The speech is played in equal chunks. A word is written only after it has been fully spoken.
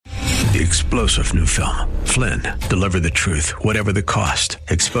The explosive new film, Flynn, deliver the truth, whatever the cost,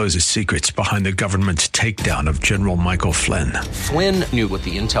 exposes secrets behind the government's takedown of General Michael Flynn. Flynn knew what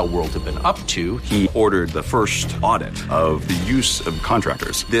the intel world had been up to. He ordered the first audit of the use of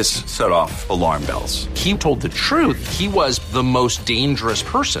contractors. This set off alarm bells. He told the truth. He was the most dangerous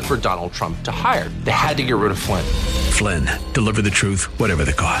person for Donald Trump to hire. They had to get rid of Flynn. Flynn, deliver the truth, whatever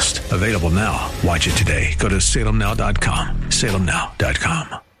the cost. Available now. Watch it today. Go to salemnow.com.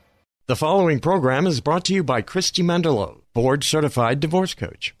 salemnow.com. The following program is brought to you by Christy Mendelow, board-certified divorce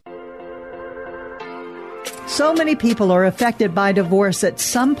coach. So many people are affected by divorce at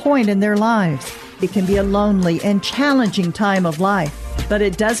some point in their lives. It can be a lonely and challenging time of life, but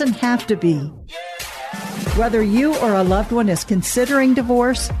it doesn't have to be. Whether you or a loved one is considering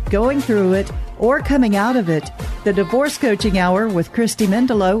divorce, going through it, or coming out of it, the Divorce Coaching Hour with Christy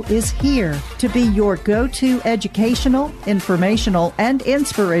Mendelow is here to be your go-to educational, informational, and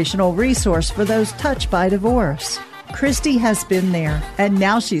inspirational resource for those touched by divorce. Christy has been there, and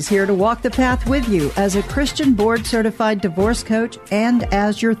now she's here to walk the path with you as a Christian board-certified divorce coach and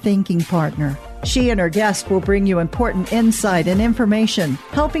as your thinking partner. She and her guests will bring you important insight and information,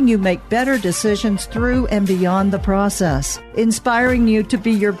 helping you make better decisions through and beyond the process, inspiring you to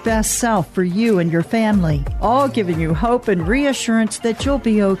be your best self for you and your family, all giving you hope and reassurance that you'll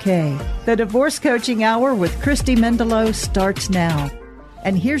be okay. The Divorce Coaching Hour with Christy Mendelow starts now.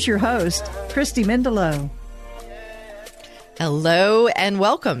 And here's your host, Christy Mendelow. Hello and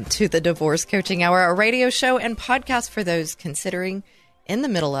welcome to the Divorce Coaching Hour, a radio show and podcast for those considering, in the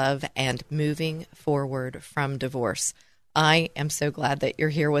middle of, and moving forward from divorce. I am so glad that you're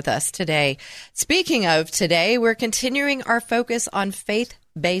here with us today. Speaking of today, we're continuing our focus on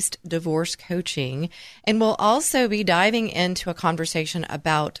faith-based divorce coaching, and we'll also be diving into a conversation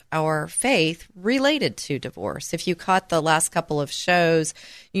about our faith related to divorce. If you caught the last couple of shows,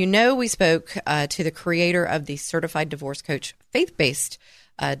 you know we spoke to the creator of the Certified Divorce Coach faith-based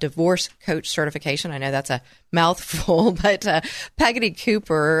divorce coach certification. I know that's a mouthful, but Peggy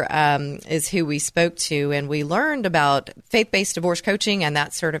Cooper is who we spoke to, and we learned about faith-based divorce coaching and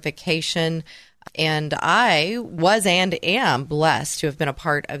that certification. And I was and am blessed to have been a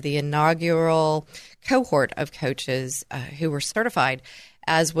part of the inaugural cohort of coaches who were certified,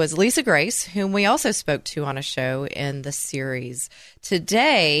 as was Lisa Grace, whom we also spoke to on a show in the series.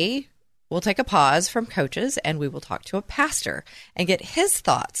 Today, we'll take a pause from coaches and we will talk to a pastor and get his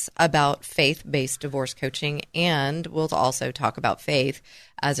thoughts about faith-based divorce coaching, and we'll also talk about faith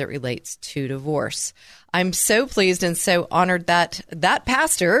as it relates to divorce. I'm so pleased and so honored that that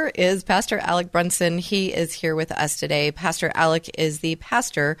pastor is Pastor Alec Brunson. He is here with us today. Pastor Alec is the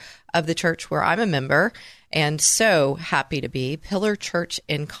pastor of the church where I'm a member, and so happy to be, Pillar Church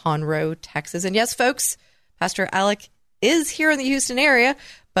in Conroe, Texas. And yes, folks, Pastor Alec is here in the Houston area,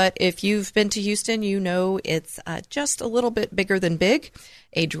 but if you've been to Houston, you know it's just a little bit bigger than big.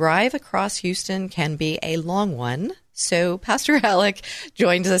 A drive across Houston can be a long one. So Pastor Alec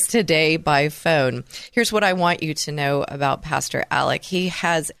joins us today by phone. Here's what I want you to know about Pastor Alec. He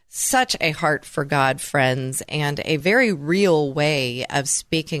has such a heart for God, friends, and a very real way of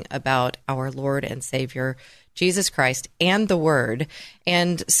speaking about our Lord and Savior, Jesus Christ, and the Word.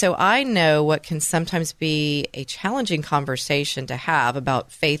 And so I know what can sometimes be a challenging conversation to have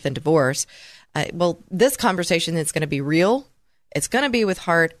about faith and divorce. This conversation is going to be real, it's going to be with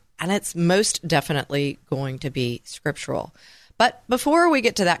heart, and it's most definitely going to be scriptural. But before we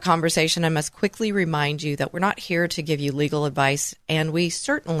get to that conversation, I must quickly remind you that we're not here to give you legal advice, and we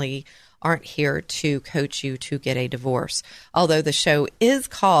certainly aren't here to coach you to get a divorce. Although the show is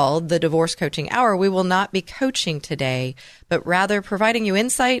called the Divorce Coaching Hour, we will not be coaching today, but rather providing you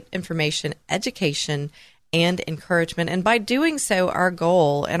insight, information, education, and encouragement. And by doing so, our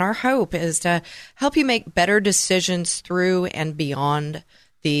goal and our hope is to help you make better decisions through and beyond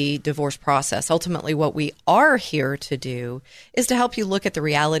the divorce process. Ultimately, what we are here to do is to help you look at the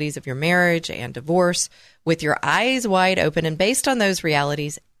realities of your marriage and divorce with your eyes wide open. And based on those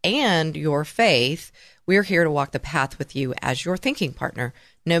realities and your faith, we're here to walk the path with you as your thinking partner,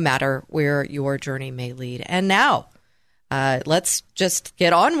 no matter where your journey may lead. And now, let's just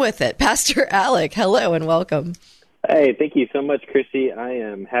get on with it. Pastor Alec, hello and welcome. Hey, thank you so much, Christy. I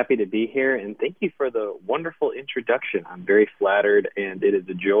am happy to be here, and thank you for the wonderful introduction. I'm very flattered, and it is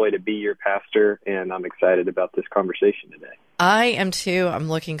a joy to be your pastor, and I'm excited about this conversation today. I am too. I'm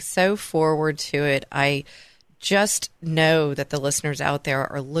looking so forward to it. I just know that the listeners out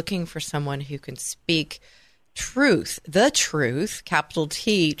there are looking for someone who can speak truth, the truth, capital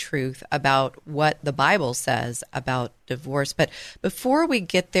T, truth, about what the Bible says about divorce. But before we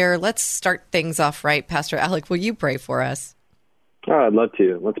get there, let's start things off right. Pastor Alec, will you pray for us? Oh, I'd love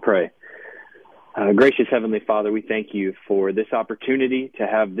to. Let's pray. Gracious Heavenly Father, we thank you for this opportunity to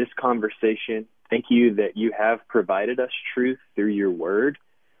have this conversation. Thank you that you have provided us truth through your word.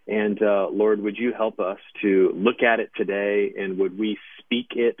 And Lord, would you help us to look at it today, and would we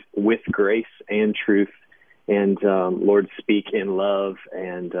speak it with grace and truth? And Lord, speak in love.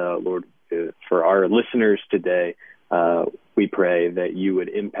 And Lord, for our listeners today, we pray that you would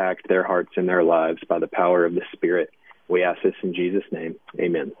impact their hearts and their lives by the power of the Spirit. We ask this in Jesus' name.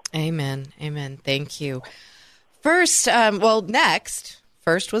 Amen. Amen. Amen. Thank you. First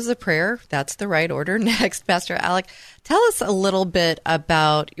was the prayer. That's the right order. Next, Pastor Alec, tell us a little bit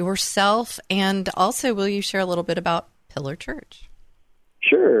about yourself, and also will you share a little bit about Pillar Church?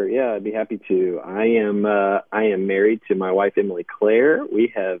 Sure. Yeah, I'd be happy to. I am married to my wife, Emily Claire.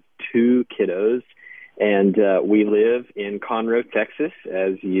 We have 2 kiddos, and we live in Conroe, Texas,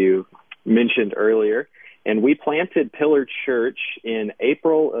 as you mentioned earlier. And we planted Pillar Church in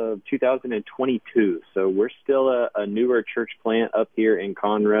April of 2022. So we're still a newer church plant up here in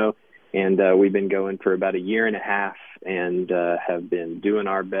Conroe. And we've been going for about a year and a half, and have been doing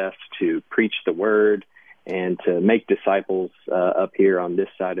our best to preach the word and to make disciples up here on this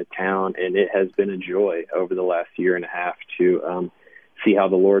side of town. And it has been a joy over the last year and a half to see how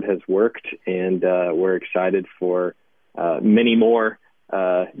the Lord has worked. And we're excited for many more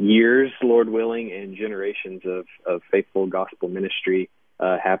years, Lord willing, and generations of faithful gospel ministry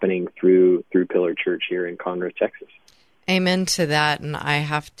happening through Pillar Church here in Conroe, Texas. Amen to that. And I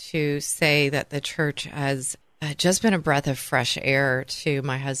have to say that the church has just been a breath of fresh air to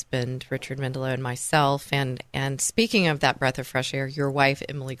my husband, Richard Mendelow, and myself. And speaking of that breath of fresh air, your wife,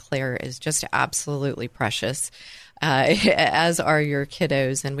 Emily Claire, is just absolutely precious, as are your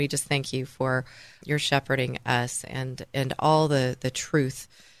kiddos. And we just thank you for your shepherding us and all the truth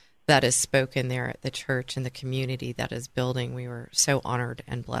that is spoken there at the church and the community that is building. We were so honored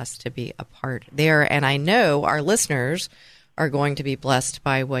and blessed to be a part there. And I know our listeners are going to be blessed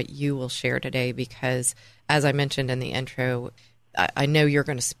by what you will share today, because as I mentioned in the intro, I know you're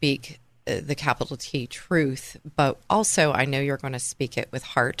going to speak the capital T truth, but also I know you're going to speak it with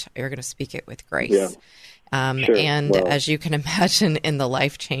heart. You're going to speak it with grace. Yeah. Sure. And as you can imagine, in the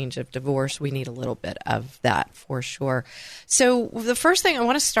life change of divorce, we need a little bit of that for sure. So the first thing I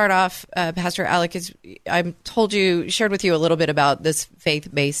want to start off, Pastor Alec, is I shared with you a little bit about this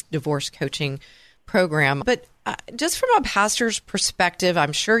faith-based divorce coaching program. But just from a pastor's perspective,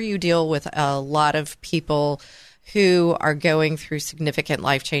 I'm sure you deal with a lot of people who are going through significant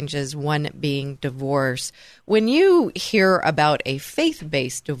life changes, one being divorce. When you hear about a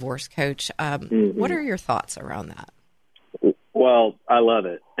faith-based divorce coach, what are your thoughts around that? Well, I love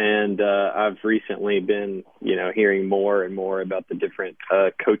it. And I've recently been, hearing more and more about the different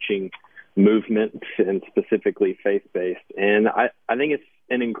coaching movements, and specifically faith-based. And I think it's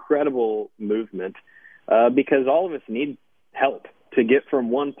an incredible movement because all of us need help to get from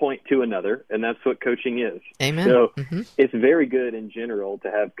one point to another, and that's what coaching is. Amen. So it's very good in general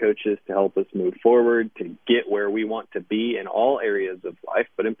to have coaches to help us move forward, to get where we want to be in all areas of life,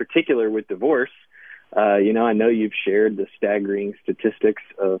 but in particular with divorce. I know you've shared the staggering statistics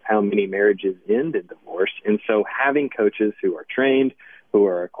of how many marriages end in divorce, and so having coaches who are trained, who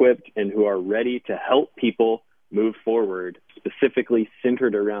are equipped, and who are ready to help people move forward, specifically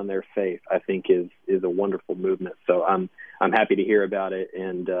centered around their faith, I think is a wonderful movement. So I'm happy to hear about it,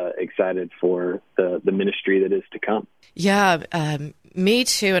 and excited for the ministry that is to come. Yeah, me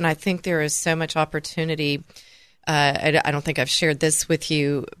too. And I think there is so much opportunity. I don't think I've shared this with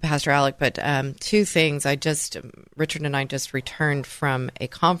you, Pastor Alec, but 2 things. Richard and I just returned from a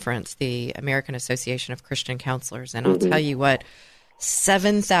conference, the American Association of Christian Counselors, and I'll tell you what,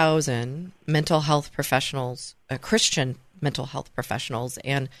 7,000 mental health professionals, Christian mental health professionals,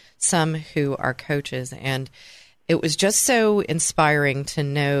 and some who are coaches. And it was just so inspiring to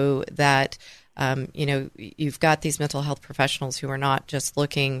know that, you've got these mental health professionals who are not just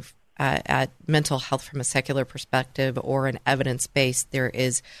looking at mental health from a secular perspective or an evidence-based. There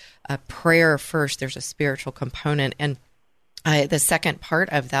is a prayer first. There's a spiritual component. And the second part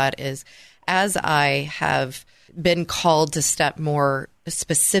of that is, as I have been called to step more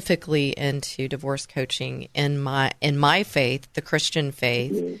specifically into divorce coaching in my faith, the Christian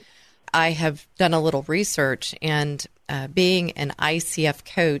faith, I have done a little research, and being an ICF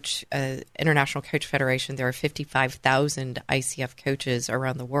coach, International Coach Federation, there are 55,000 ICF coaches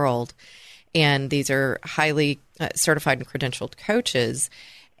around the world, and these are highly certified and credentialed coaches.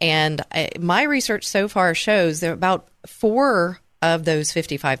 And my research so far shows that about 4 of those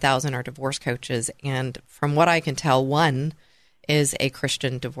 55,000 are divorce coaches, and from what I can tell, 1 is a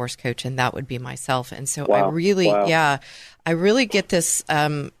Christian divorce coach, and that would be myself. And so I really get this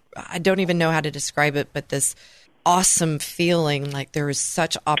I don't even know how to describe it, but this awesome feeling like there is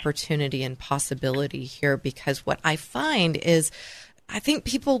such opportunity and possibility here, because what I find is I think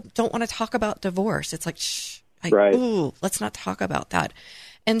people don't want to talk about divorce. It's like, shh, ooh, let's not talk about that.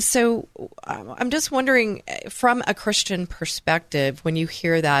 And so I'm just wondering, from a Christian perspective, when you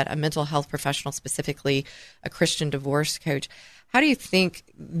hear that, a mental health professional, specifically a Christian divorce coach, how do you think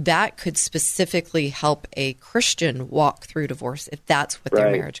that could specifically help a Christian walk through divorce if that's what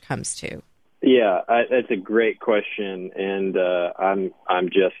their marriage comes to? Yeah, that's a great question, and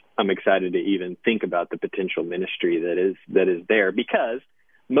I'm excited to even think about the potential ministry that is there, because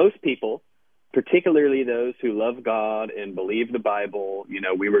most people, particularly those who love God and believe the Bible,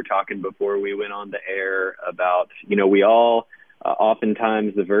 we were talking before we went on the air about, we all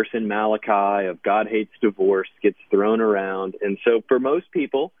oftentimes the verse in Malachi of God hates divorce gets thrown around, and so for most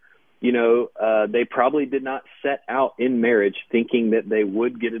people, they probably did not set out in marriage thinking that they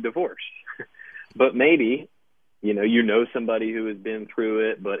would get a divorce. But maybe, somebody who has been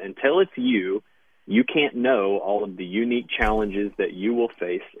through it, but until it's you can't know all of the unique challenges that you will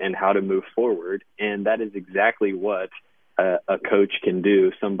face and how to move forward. And that is exactly what a coach can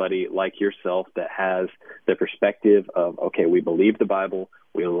do, somebody like yourself that has the perspective of, okay, we believe the Bible,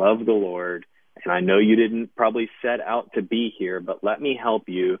 we love the Lord, and I know you didn't probably set out to be here, but let me help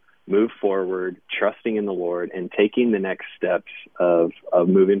you move forward, trusting in the Lord and taking the next steps of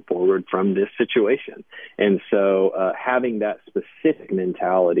moving forward from this situation. And so having that specific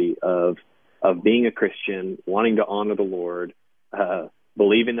mentality of being a Christian, wanting to honor the Lord,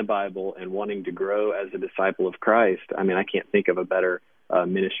 believing the Bible, and wanting to grow as a disciple of Christ, I can't think of a better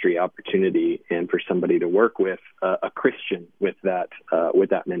ministry opportunity, and for somebody to work with a Christian with that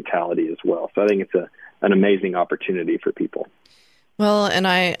mentality as well. So I think it's an amazing opportunity for people. Well, and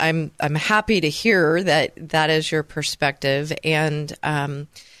I'm happy to hear that is your perspective. And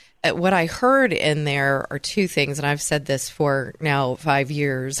what I heard in there are two things, and I've said this for now 5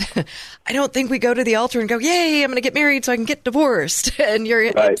 years. I don't think we go to the altar and go, yay, I'm going to get married so I can get divorced. And you're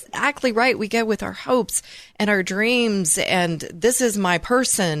exactly right. We go with our hopes and our dreams, and this is my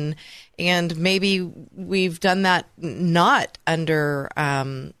person. And maybe we've done that not under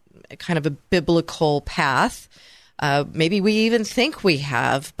kind of a biblical path. Maybe we even think we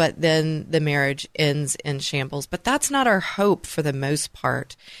have, but then the marriage ends in shambles. But that's not our hope for the most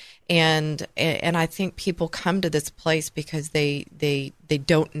part. And I think people come to this place because they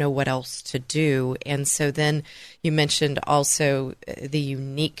don't know what else to do. And so then you mentioned also the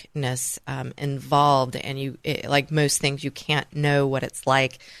uniqueness involved. And like most things, you can't know what it's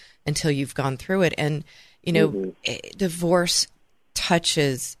like until you've gone through it. And, divorce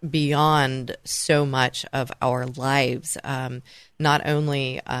touches beyond so much of our lives, not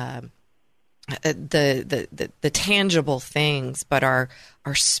only the tangible things, but our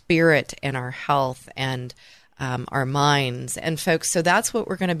spirit and our health and our minds. And folks, so that's what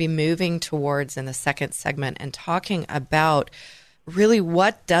we're going to be moving towards in the second segment, and talking about really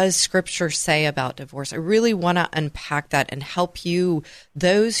what does Scripture say about divorce. I really want to unpack that and help you,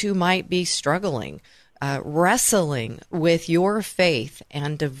 those who might be struggling, wrestling with your faith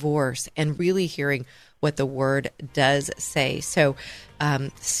and divorce, and really hearing what the Word does say. So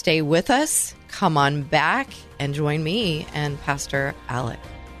stay with us, come on back, and join me and Pastor Alec.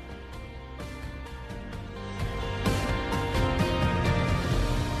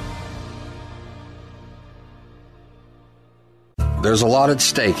 There's a lot at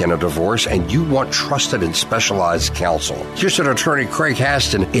stake in a divorce, and you want trusted and specialized counsel. Houston attorney Craig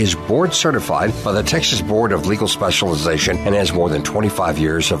Haston is board certified by the Texas Board of Legal Specialization and has more than 25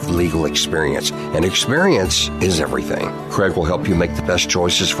 years of legal experience. And experience is everything. Craig will help you make the best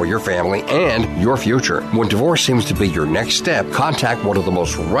choices for your family and your future. When divorce seems to be your next step, contact one of the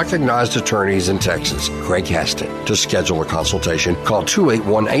most recognized attorneys in Texas, Craig Haston. To schedule a consultation, call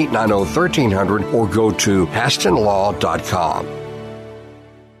 281-890-1300 or go to hastonlaw.com.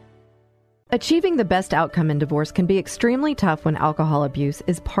 Achieving the best outcome in divorce can be extremely tough when alcohol abuse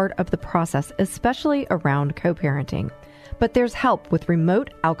is part of the process, especially around co-parenting. But there's help with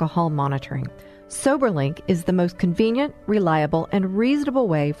remote alcohol monitoring. SoberLink is the most convenient, reliable, and reasonable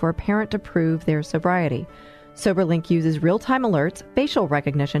way for a parent to prove their sobriety. SoberLink uses real-time alerts, facial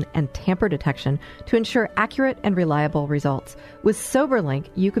recognition, and tamper detection to ensure accurate and reliable results. With SoberLink,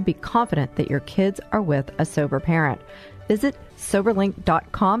 you can be confident that your kids are with a sober parent. Visit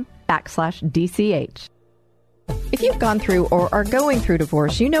SoberLink.com/DCH. If you've gone through or are going through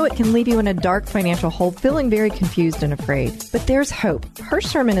divorce, you know it can leave you in a dark financial hole, feeling very confused and afraid. But there's hope. Hirsch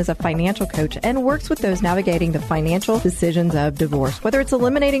Sherman is a financial coach and works with those navigating the financial decisions of divorce. Whether it's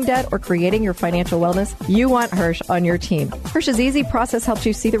eliminating debt or creating your financial wellness, you want Hirsch on your team. Hirsch's easy process helps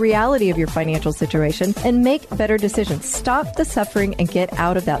you see the reality of your financial situation and make better decisions. Stop the suffering and get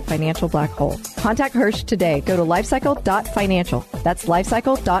out of that financial black hole. Contact Hirsch today. Go to lifecycle.financial. That's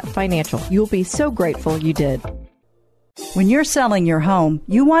lifecycle.financial. You'll be so grateful you did. When you're selling your home,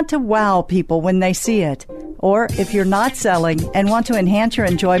 you want to wow people when they see it. Or if you're not selling and want to enhance your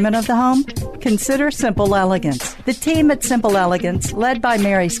enjoyment of the home, consider Simple Elegance. The team at Simple Elegance, led by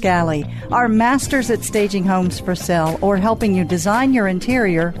Mary Scally, are masters at staging homes for sale or helping you design your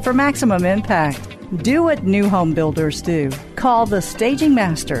interior for maximum impact. Do what new home builders do. Call the Staging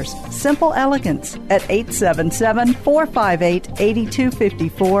Masters, Simple Elegance, at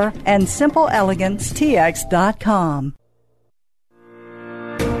 877-458-8254 and SimpleEleganceTX.com.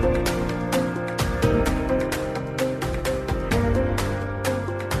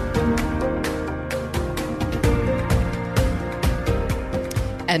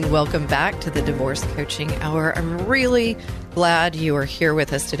 And welcome back to the Divorce Coaching Hour. I'm really glad you are here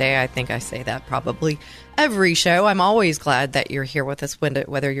with us today. I think I say that probably every show. I'm always glad that you're here with us,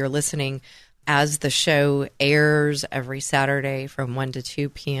 whether you're listening as the show airs every Saturday from 1 to 2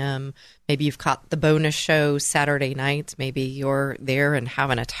 p.m. Maybe you've caught the bonus show Saturday nights. Maybe you're there and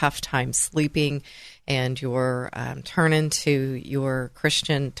having a tough time sleeping and you're turning to your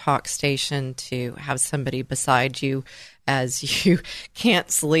Christian talk station to have somebody beside you as you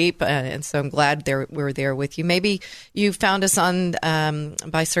can't sleep. And so I'm glad we're there with you. Maybe you found us on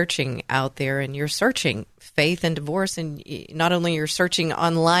by searching out there and you're searching faith and divorce. And not only you're searching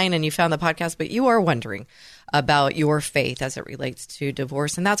online and you found the podcast, but you are wondering about your faith as it relates to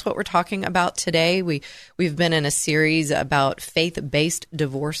divorce. And that's what we're talking about today. We've been in a series about faith-based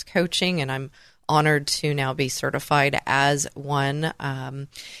divorce coaching, and I'm honored to now be certified as one.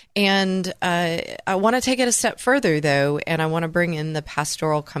 And I want to take it a step further, though, and I want to bring in the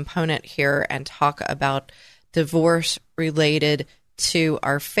pastoral component here and talk about divorce related to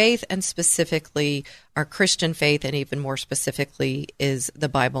our faith, and specifically our Christian faith, and even more specifically is the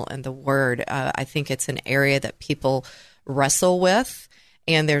Bible and the Word. I think it's an area that people wrestle with,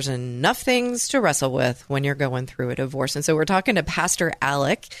 and there's enough things to wrestle with when you're going through a divorce. And so we're talking to Pastor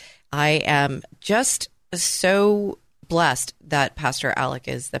Alec. I am just so blessed that Pastor Alec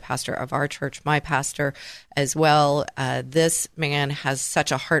is the pastor of our church, my pastor as well. This man has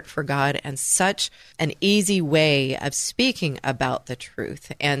such a heart for God and such an easy way of speaking about the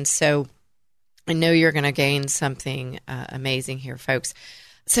truth. And so I know you're going to gain something amazing here, folks.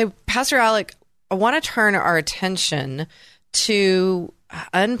 So, Pastor Alec, I want to turn our attention to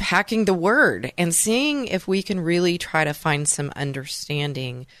unpacking the Word and seeing if we can really try to find some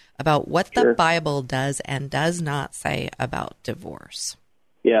understanding about what the Bible does and does not say about divorce.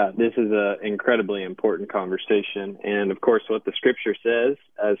 Yeah, this is an incredibly important conversation. And, of course, what the Scripture says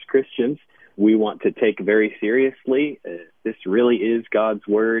as Christians, we want to take very seriously. This really is God's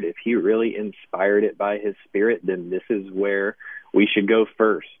Word. If He really inspired it by His Spirit, then this is where we should go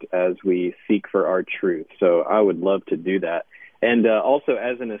first as we seek for our truth. So I would love to do that. And also,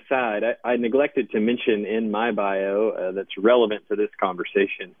 as an aside, I neglected to mention in my bio that's relevant to this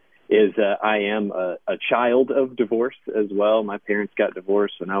conversation is I am a child of divorce as well. My parents got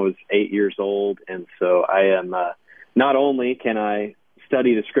divorced when I was 8 years old, and so I am not only can I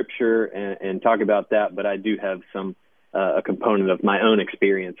study the Scripture and talk about that, but I do have a component of my own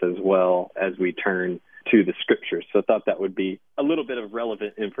experience as well as we turn to the Scriptures. So I thought that would be a little bit of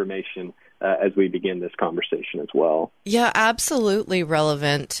relevant information as we begin this conversation as well. Yeah, absolutely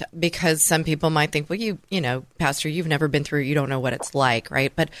relevant, because some people might think, well, you know, Pastor, you've never been through, you don't know what it's like,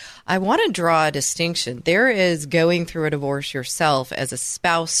 right? But I want to draw a distinction. There is going through a divorce yourself as a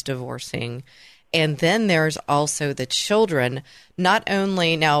spouse divorcing, and then there's also the children, not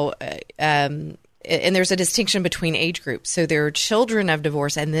only now, and there's a distinction between age groups. So there are children of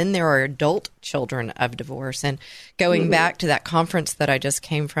divorce, and then there are adult children of divorce. And going back to that conference that I just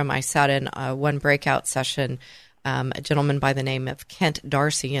came from, I sat in one breakout session, a gentleman by the name of Kent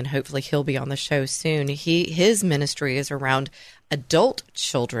Darcy, and hopefully he'll be on the show soon. His ministry is around adult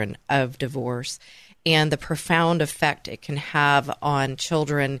children of divorce and the profound effect it can have on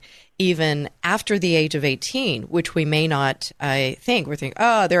children even after the age of 18, which we may not think. We're thinking,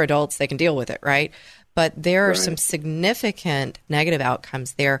 oh, they're adults, they can deal with it, right? But there are some significant negative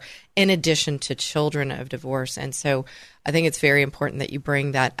outcomes there in addition to children of divorce. And so I think it's very important that you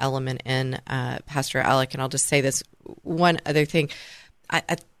bring that element in, Pastor Alec. And I'll just say this one other thing.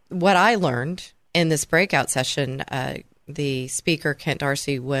 What I learned in this breakout session, the speaker, Kent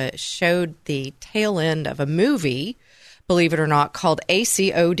Darcy, showed the tail end of a movie, believe it or not, called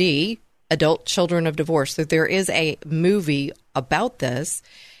ACOD, Adult Children of Divorce. So there is a movie about this.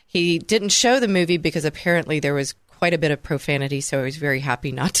 He didn't show the movie because apparently there was quite a bit of profanity, so I was very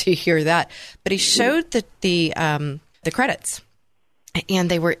happy not to hear that. But he showed the credits, and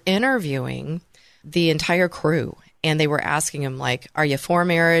they were interviewing the entire crew, and they were asking him, like, are you for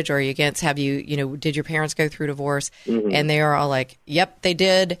marriage or are you against? Have you, did your parents go through divorce? Mm-hmm. And they are all like, yep, they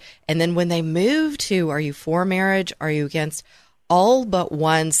did. And then when they moved to, are you for marriage? Are you against? All but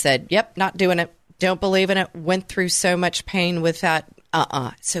one said, yep, not doing it. Don't believe in it. Went through so much pain with that.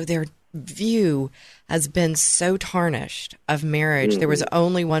 So their view has been so tarnished of marriage. Mm-hmm. There was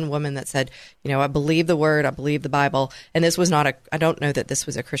only one woman that said, I believe the word, I believe the Bible. And this was I don't know that this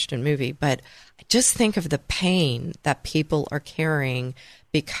was a Christian movie, but just think of the pain that people are carrying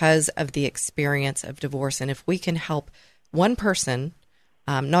because of the experience of divorce. And if we can help one person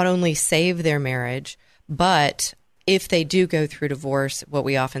not only save their marriage, but if they do go through divorce, what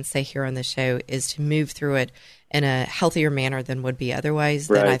we often say here on the show is to move through it in a healthier manner than would be otherwise,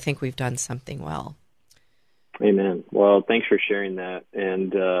 then I think we've done something well. Amen. Well, thanks for sharing that.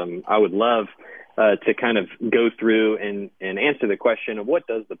 And I would love to kind of go through and answer the question of what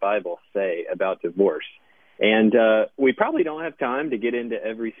does the Bible say about divorce? And we probably don't have time to get into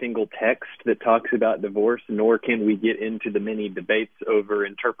every single text that talks about divorce, nor can we get into the many debates over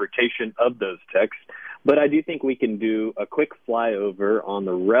interpretation of those texts. But I do think we can do a quick flyover on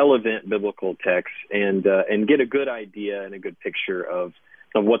the relevant biblical texts and get a good idea and a good picture of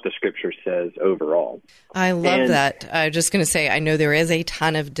what the Scripture says overall. I love that. I'm just going to say, I know there is a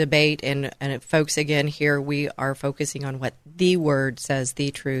ton of debate, and folks, again, here we are focusing on what the Word says,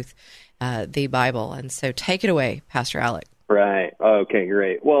 the truth, the Bible. And so take it away, Pastor Alec. Right. Okay,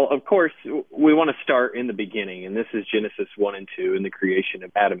 great. Well, of course, we want to start in the beginning, and this is Genesis 1 and 2 in the creation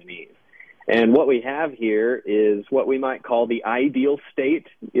of Adam and Eve. And what we have here is what we might call the ideal state,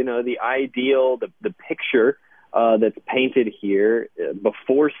 the ideal, the picture that's painted here.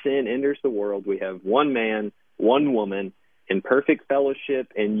 Before sin enters the world, we have one man, one woman in perfect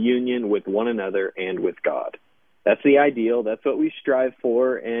fellowship and union with one another and with God. That's the ideal. That's what we strive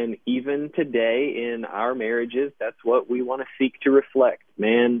for. And even today in our marriages, that's what we want to seek to reflect,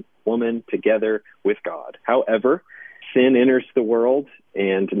 man, woman, together with God. However, sin enters the world,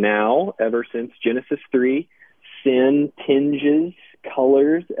 and now, ever since Genesis 3, sin tinges,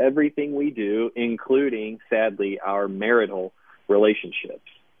 colors everything we do, including, sadly, our marital relationships.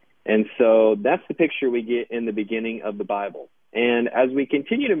 And so that's the picture we get in the beginning of the Bible. And as we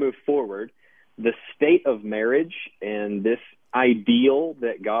continue to move forward, the state of marriage and this ideal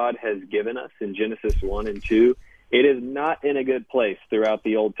that God has given us in Genesis 1 and 2, it is not in a good place throughout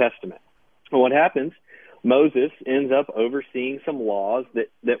the Old Testament. And what happens? Moses ends up overseeing some laws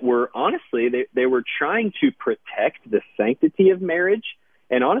that were, honestly, they were trying to protect the sanctity of marriage,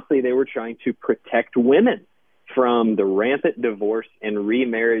 and honestly, they were trying to protect women from the rampant divorce and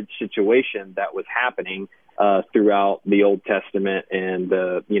remarriage situation that was happening throughout the Old Testament and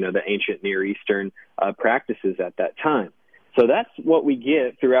the ancient Near Eastern practices at that time. So that's what we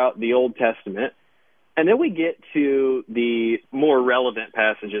get throughout the Old Testament. And then we get to the more relevant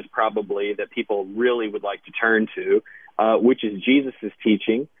passages probably that people really would like to turn to, which is Jesus'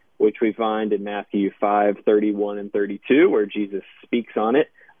 teaching, which we find in Matthew 5:31 and 32, where Jesus speaks on it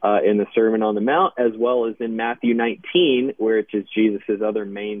in the Sermon on the Mount, as well as in Matthew 19, where it is Jesus' other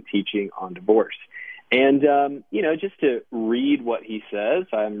main teaching on divorce. And, just to read what he says,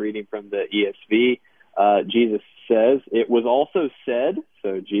 I'm reading from the ESV, Jesus says, "It was also said,"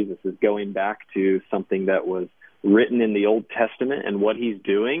 so Jesus is going back to something that was written in the Old Testament, and what he's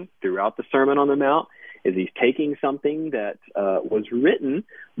doing throughout the Sermon on the Mount is he's taking something that was written,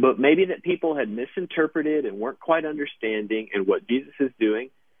 but maybe that people had misinterpreted and weren't quite understanding, and what Jesus is doing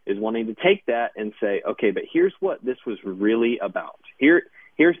is wanting to take that and say, okay, but here's what this was really about.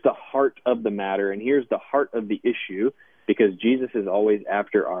 Here's the heart of the matter, and here's the heart of the issue, because Jesus is always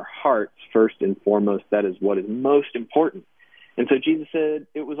after our hearts first and foremost. That is what is most important. And so Jesus said,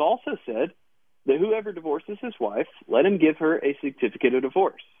 "It was also said that whoever divorces his wife, let him give her a certificate of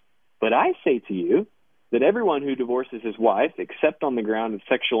divorce. But I say to you that everyone who divorces his wife, except on the ground of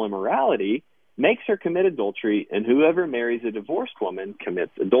sexual immorality, makes her commit adultery, and whoever marries a divorced woman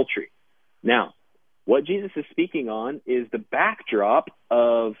commits adultery." Now, what Jesus is speaking on is the backdrop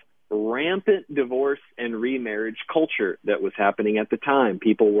of rampant divorce and remarriage culture that was happening at the time.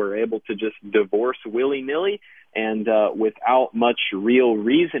 People were able to just divorce willy-nilly and without much real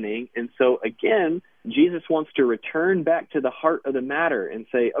reasoning. And so, again, Jesus wants to return back to the heart of the matter and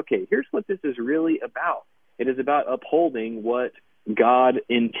say, okay, here's what this is really about. It is about upholding what God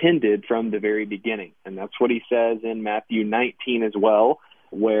intended from the very beginning. And that's what he says in Matthew 19 as well,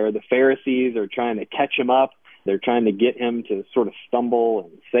 where the Pharisees are trying to catch him up. They're trying to get him to sort of stumble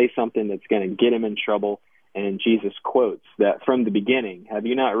and say something that's going to get him in trouble. And Jesus quotes that from the beginning, have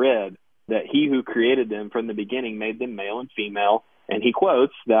you not read that he who created them from the beginning made them male and female? And he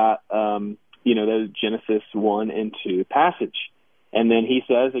quotes that, the Genesis 1 and 2 passage. And then he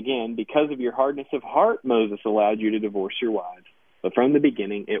says again, because of your hardness of heart, Moses allowed you to divorce your wives. But from the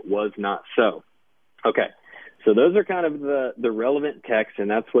beginning, it was not so. Okay, so those are kind of the relevant texts, and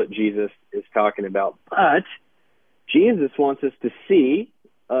that's what Jesus is talking about. But Jesus wants us to see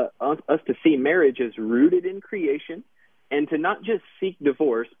marriage as rooted in creation, and to not just seek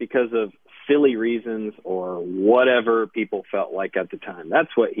divorce because of silly reasons or whatever people felt like at the time.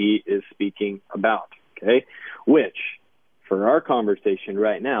 That's what he is speaking about, okay? Which, for our conversation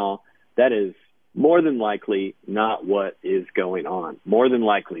right now, that is more than likely not what is going on. More than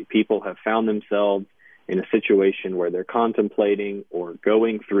likely, people have found themselves in a situation where they're contemplating or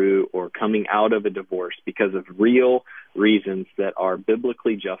going through or coming out of a divorce because of real reasons that are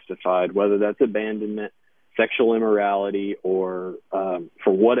biblically justified, whether that's abandonment, sexual immorality, or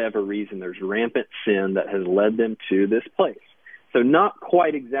for whatever reason, there's rampant sin that has led them to this place. So not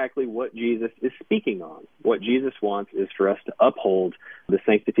quite exactly what Jesus is speaking on. What Jesus wants is for us to uphold the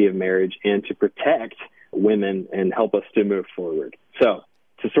sanctity of marriage and to protect women and help us to move forward. So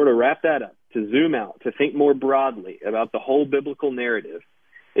to sort of wrap that up, to zoom out, to think more broadly about the whole biblical narrative,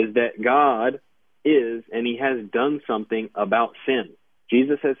 is that God is, and he has done something about sin.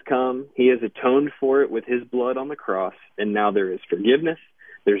 Jesus has come, he has atoned for it with his blood on the cross, and now there is forgiveness,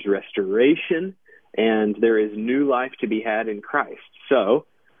 there's restoration, and there is new life to be had in Christ. So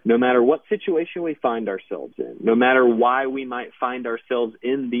no matter what situation we find ourselves in, no matter why we might find ourselves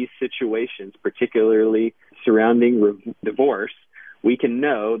in these situations, particularly surrounding divorce, we can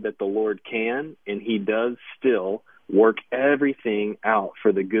know that the Lord can, and he does still work everything out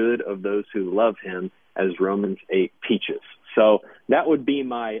for the good of those who love him, as Romans 8 teaches. So that would be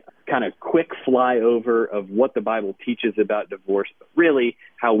my kind of quick flyover of what the Bible teaches about divorce, but really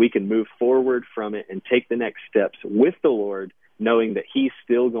how we can move forward from it and take the next steps with the Lord, knowing that he's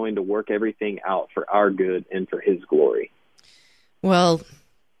still going to work everything out for our good and for his glory. Well,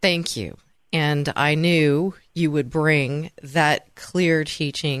 thank you. And I knew you would bring that clear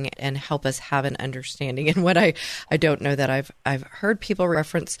teaching and help us have an understanding. And what I don't know that I've heard people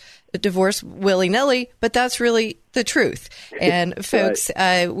reference divorce willy-nilly, but that's really the truth. And folks,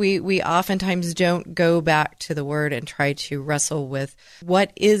 we oftentimes don't go back to the Word and try to wrestle with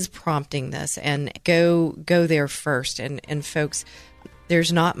what is prompting this and go there first. And folks,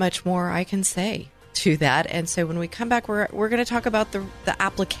 there's not much more I can say to that. And so when we come back, we're going to talk about the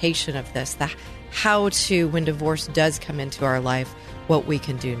application of this, the how to, when divorce does come into our life, what we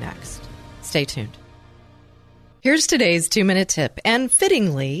can do next. Stay tuned. Here's today's 2-minute tip, and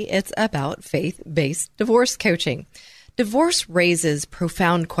fittingly, it's about faith-based divorce coaching. Divorce raises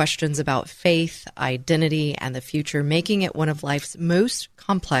profound questions about faith, identity, and the future, making it one of life's most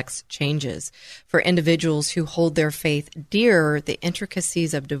complex changes. For individuals who hold their faith dear, the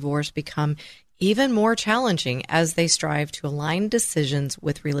intricacies of divorce become even more challenging as they strive to align decisions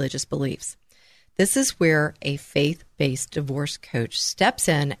with religious beliefs. This is where a faith-based divorce coach steps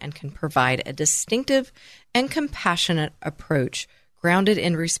in and can provide a distinctive and compassionate approach grounded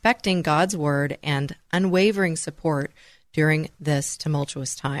in respecting God's word and unwavering support during this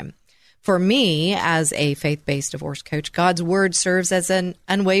tumultuous time. For me, as a faith-based divorce coach, God's word serves as an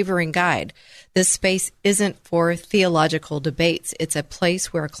unwavering guide. This space isn't for theological debates. It's a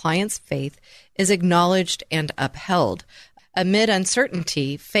place where a client's faith is acknowledged and upheld. Amid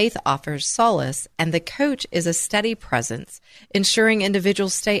uncertainty, faith offers solace, and the coach is a steady presence, ensuring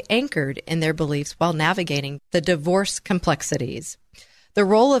individuals stay anchored in their beliefs while navigating the divorce complexities. The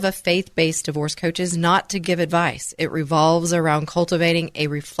role of a faith-based divorce coach is not to give advice. It revolves around cultivating a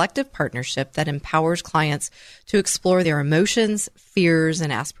reflective partnership that empowers clients to explore their emotions, fears,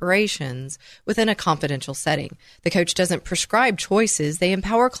 and aspirations within a confidential setting. The coach doesn't prescribe choices. They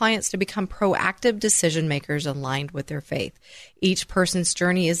empower clients to become proactive decision makers aligned with their faith. Each person's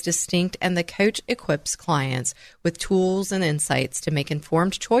journey is distinct, and the coach equips clients with tools and insights to make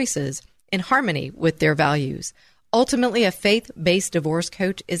informed choices in harmony with their values. Ultimately, a faith-based divorce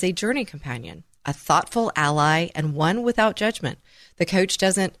coach is a journey companion, a thoughtful ally, and one without judgment. The coach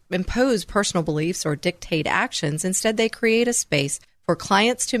doesn't impose personal beliefs or dictate actions. Instead, they create a space for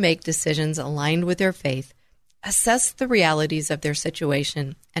clients to make decisions aligned with their faith, assess the realities of their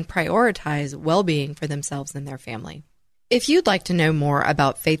situation, and prioritize well-being for themselves and their family. If you'd like to know more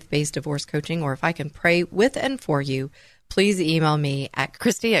about faith-based divorce coaching, or if I can pray with and for you, please email me at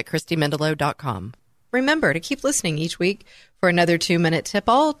Christy@ChristyMendelow.com. Remember to keep listening each week for another 2-minute tip,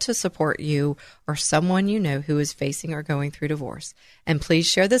 all to support you or someone you know who is facing or going through divorce. And please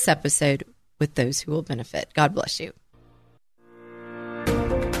share this episode with those who will benefit. God bless you.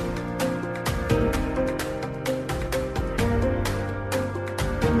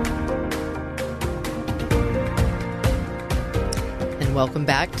 Welcome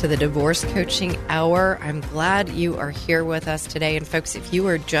back to the Divorce Coaching Hour. I'm glad you are here with us today. And folks, if you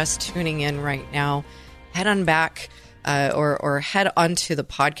are just tuning in right now, head on back or head onto the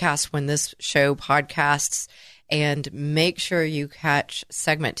podcast when this show podcasts, and make sure you catch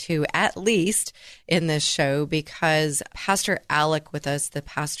segment 2 at least in this show, because Pastor Alec with us, the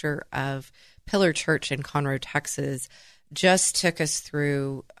pastor of Pillar Church in Conroe, Texas, just took us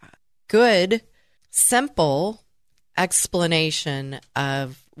through good, simple explanation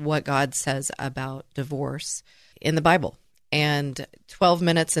of what God says about divorce in the Bible. And 12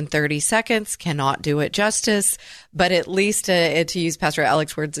 minutes and 30 seconds cannot do it justice, but at least to use Pastor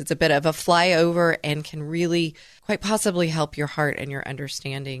Alec's words, it's a bit of a flyover and can really quite possibly help your heart and your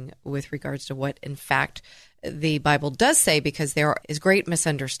understanding with regards to what, in fact, the Bible does say, because there is great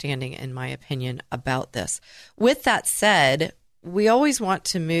misunderstanding, in my opinion, about this. With that said, we always want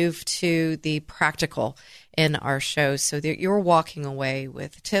to move to the practical in our show so that you're walking away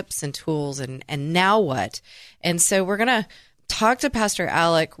with tips and tools and now what? And so we're going to talk to Pastor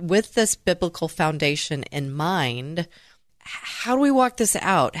Alec with this biblical foundation in mind. How do we walk this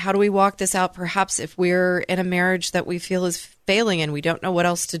out? How do we walk this out perhaps if we're in a marriage that we feel is failing and we don't know what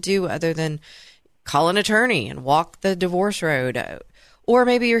else to do other than call an attorney and walk the divorce road? Or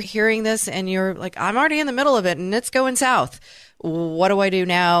maybe you're hearing this and you're like, I'm already in the middle of it and it's going south. What do I do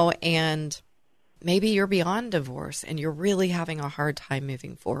now? And maybe you're beyond divorce and you're really having a hard time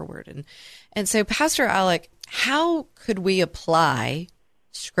moving forward. And so, Pastor Alec, how could we apply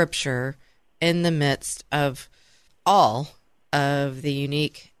Scripture in the midst of all of the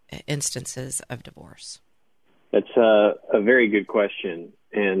unique instances of divorce? That's a very good question.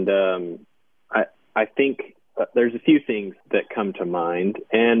 And I think there's a few things that come to mind.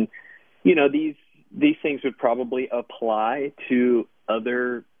 And, you know, these things would probably apply to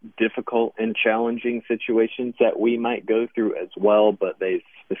other difficult and challenging situations that we might go through as well, but they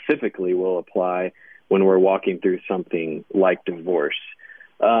specifically will apply when we're walking through something like divorce.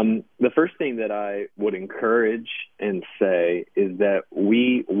 The first thing that I would encourage and say is that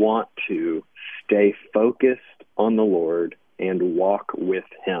we want to stay focused on the Lord and walk with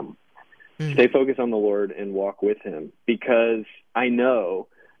Him. Stay focused on the Lord and walk with Him, because I know,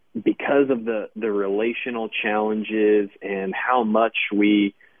 because of the relational challenges and how much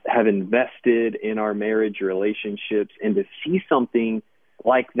we have invested in our marriage relationships, and to see something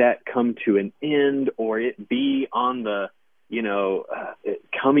like that come to an end, or it be on the,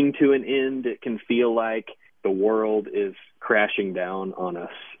 coming to an end, it can feel like the world is crashing down on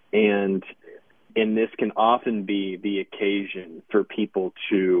us. And this can often be the occasion for people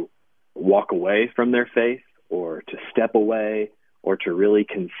to walk away from their faith, or to step away, or to really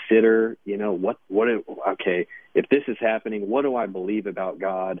consider, if this is happening, what do I believe about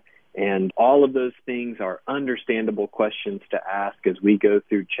God? And all of those things are understandable questions to ask as we go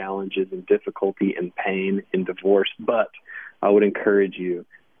through challenges and difficulty and pain in divorce. But I would encourage you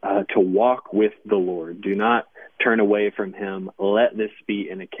to walk with the Lord. Do not turn away from Him. Let this be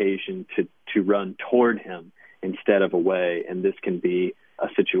an occasion to run toward Him instead of away. And this can be a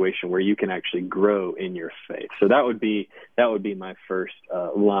situation where you can actually grow in your faith. So that would be my first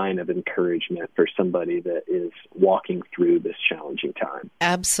line of encouragement for somebody that is walking through this challenging time.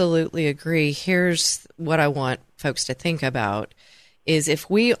 Absolutely agree. Here's what I want folks to think about is, if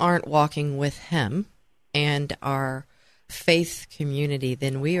we aren't walking with Him and our faith community,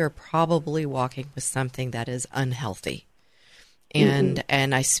 then we are probably walking with something that is unhealthy. And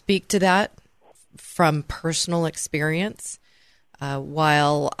I speak to that from personal experience.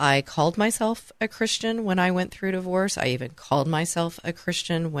 While I called myself a Christian when I went through divorce, I even called myself a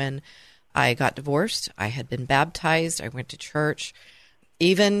Christian when I got divorced. I had been baptized. I went to church,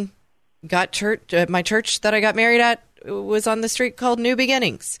 even got church. My church that I got married at was on the street called New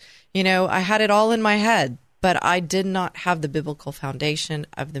Beginnings. I had it all in my head, but I did not have the biblical foundation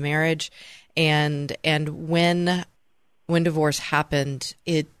of the marriage. And when divorce happened,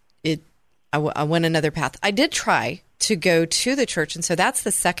 it I went another path. I did try to go to the church. And so that's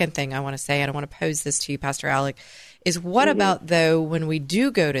the second thing I want to say. And I want to pose this to you, Pastor Alec, is what about, though, when we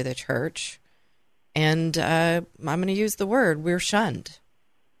do go to the church and I'm going to use the word, we're shunned?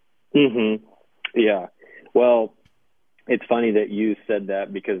 Yeah. Well, it's funny that you said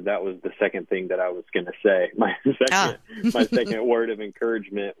that, because that was the second thing that I was going to say. My second word of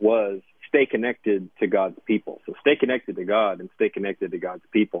encouragement was stay connected to God's people. So stay connected to God and stay connected to God's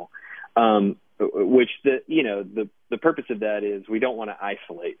people. Which the purpose of that is we don't want to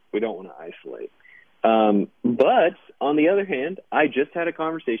isolate. But on the other hand, I just had a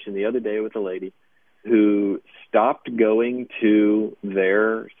conversation the other day with a lady who stopped going to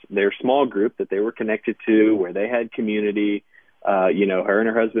their small group that they were connected to, where they had community. Her and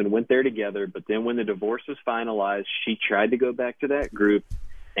her husband went there together, but then when the divorce was finalized, she tried to go back to that group,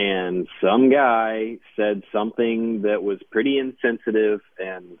 and some guy said something that was pretty insensitive,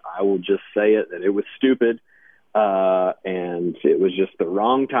 and I will just say it, that it was stupid, and it was just the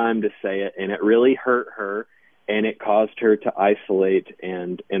wrong time to say it, and it really hurt her, and it caused her to isolate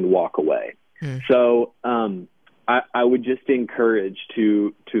and walk away. So I would just encourage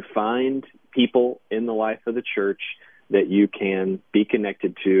to find people in the life of the church that you can be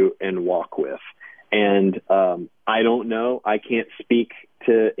connected to and walk with. And I don't know, I can't speak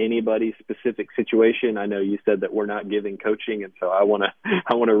to anybody's specific situation. I know you said that we're not giving coaching, and so I want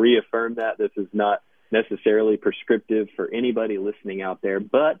to reaffirm that this is not necessarily prescriptive for anybody listening out there.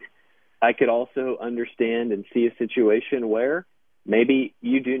 But I could also understand and see a situation where maybe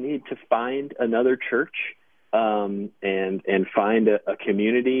you do need to find another church and find a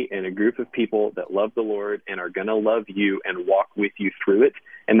community and a group of people that love the Lord and are going to love you and walk with you through it.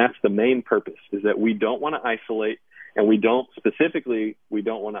 And that's the main purpose, is that we don't want to isolate, and we don't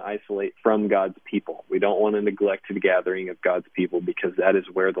want to isolate from God's people. We don't want to neglect the gathering of God's people, because that is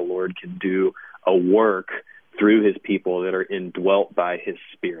where the Lord can do a work through his people that are indwelt by his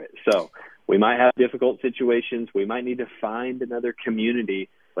Spirit. So we might have difficult situations. We might need to find another community,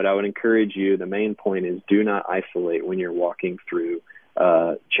 but I would encourage you, the main point is do not isolate when you're walking through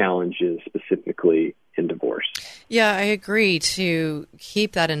challenges, specifically in divorce. Yeah, I agree to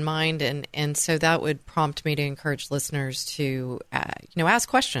keep that in mind. And so that would prompt me to encourage listeners to, ask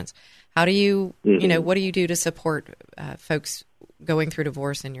questions. How do you, what do you do to support folks going through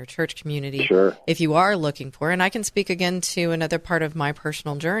divorce in your church community? Sure. If you are looking for, and I can speak again to another part of my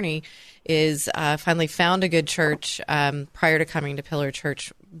personal journey, is finally found a good church prior to coming to Pillar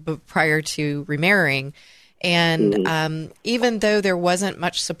Church, prior to remarrying. And even though there wasn't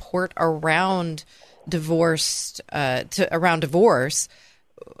much support around divorce, a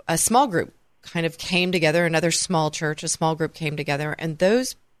small group kind of came together, another small church, a small group came together, and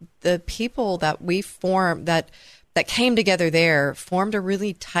the people that we formed, that came together there, formed a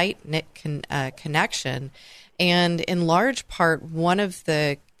really tight-knit connection. And in large part, one of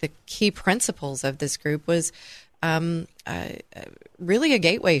the key principles of this group was really a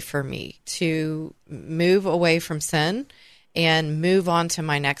gateway for me to move away from sin and move on to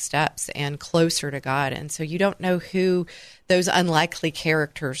my next steps and closer to God. And so you don't know who those unlikely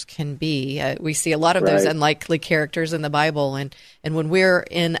characters can be. We see a lot of those unlikely characters in the Bible. And when we're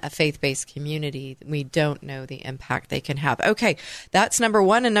in a faith-based community, we don't know the impact they can have. Okay, that's number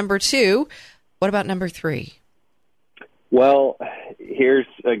one. And number two, what about number three? Well, here's,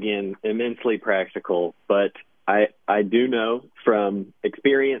 again, immensely practical, but I do know from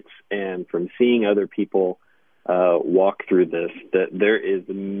experience and from seeing other people walk through this that there is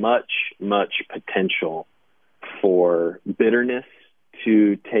much, much potential for bitterness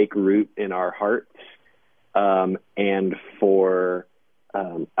to take root in our hearts, and for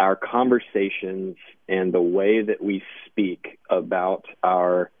our conversations and the way that we speak about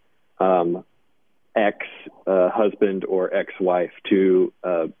our ex-husband or ex-wife to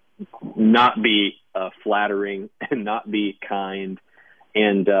not be flattering and not be kind.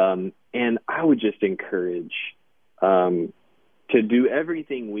 And I would just encourage to do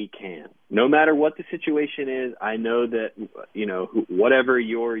everything we can, no matter what the situation is. I know that, whatever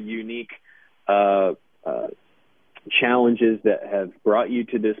your unique challenges that have brought you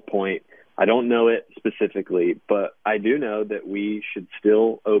to this point, I don't know it specifically, but I do know that we should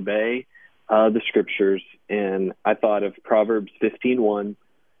still obey the scriptures. And I thought of Proverbs 15:1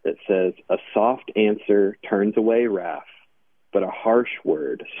 that says, "A soft answer turns away wrath, but a harsh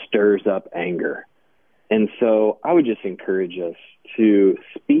word stirs up anger." And so I would just encourage us to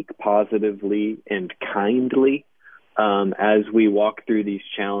speak positively and kindly as we walk through these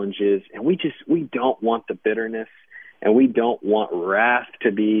challenges. And we don't want the bitterness, and we don't want wrath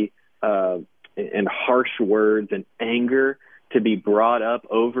to be and harsh words and anger to be brought up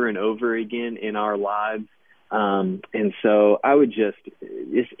over and over again in our lives. And so I would just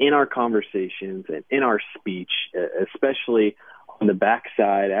in our conversations and in our speech, especially on the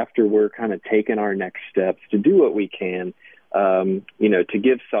backside after we're kind of taking our next steps, to do what we can, to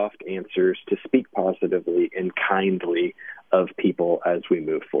give soft answers, to speak positively and kindly of people as we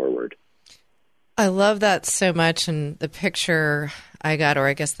move forward. I love that so much. And the picture I got, or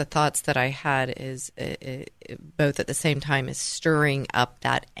I guess the thoughts that I had, is both at the same time is stirring up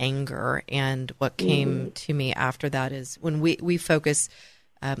that anger. And what came to me after that is when we focus,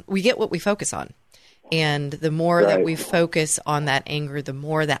 we get what we focus on. And the more that we focus on that anger, the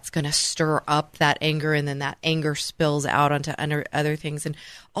more that's going to stir up that anger, and then that anger spills out onto other things. And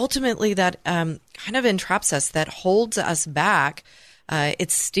ultimately that kind of entraps us, that holds us back.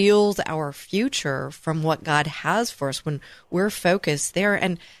 It steals our future from what God has for us when we're focused there.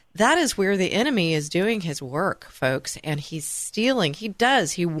 And that is where the enemy is doing his work, folks. And he's stealing.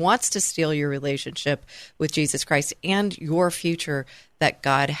 He wants to steal your relationship with Jesus Christ and your future that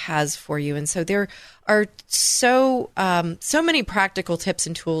God has for you. And so there are so many practical tips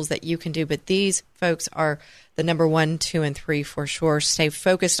and tools that you can do. But these, folks, are the number 1, 2, and 3 for sure. Stay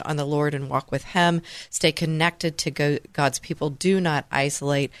focused on the Lord and walk with him. Stay connected to God's people. Do not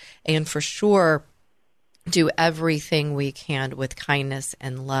isolate. And for sure, do everything we can with kindness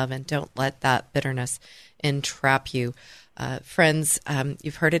and love, and don't let that bitterness entrap you. Friends,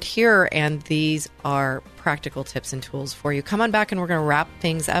 you've heard it here, and these are practical tips and tools for you. Come on back, and we're going to wrap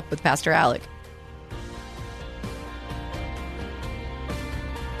things up with Pastor Alec.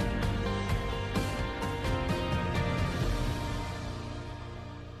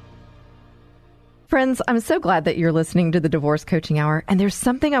 Friends, I'm so glad that you're listening to the Divorce Coaching Hour, and there's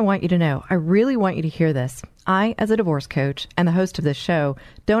something I want you to know. I really want you to hear this. I, as a divorce coach and the host of this show,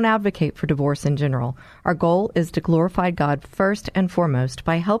 don't advocate for divorce in general. Our goal is to glorify God first and foremost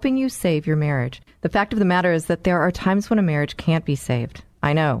by helping you save your marriage. The fact of the matter is that there are times when a marriage can't be saved.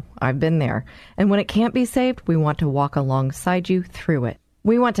 I know, I've been there. And when it can't be saved, we want to walk alongside you through it.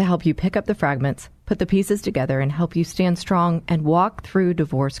 We want to help you pick up the fragments, put the pieces together, and help you stand strong and walk through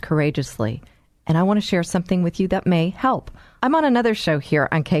divorce courageously. And I want to share something with you that may help. I'm on another show here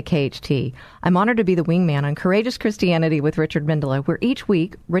on KKHT. I'm honored to be the wingman on Courageous Christianity with Richard Mendelow, where each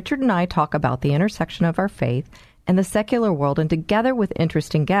week Richard and I talk about the intersection of our faith and the secular world, and together with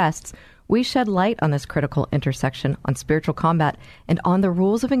interesting guests, we shed light on this critical intersection, on spiritual combat, and on the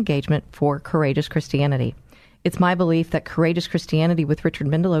rules of engagement for Courageous Christianity. It's my belief that Courageous Christianity with Richard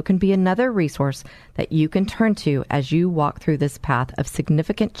Mendelow can be another resource that you can turn to as you walk through this path of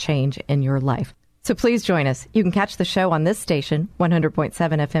significant change in your life. So please join us. You can catch the show on this station, 100.7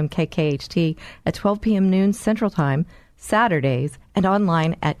 FM KKHT, at 12 p.m. noon Central Time, Saturdays, and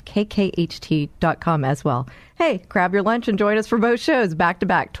online at kkht.com as well. Hey, grab your lunch and join us for both shows,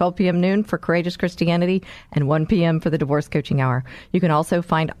 back-to-back, 12 p.m. noon for Courageous Christianity and 1 p.m. for the Divorce Coaching Hour. You can also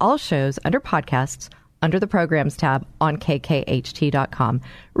find all shows under podcasts under the Programs tab on kkht.com.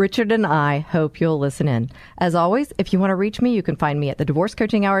 Richard and I hope you'll listen in. As always, if you want to reach me, you can find me at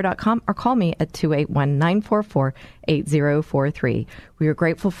thedivorcecoachinghour.com or call me at 281-944-8043. We are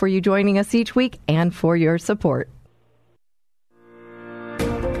grateful for you joining us each week and for your support.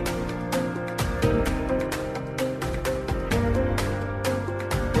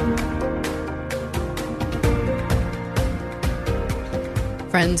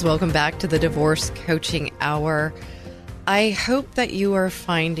 Friends, welcome back to the Divorce Coaching Hour. I hope that you are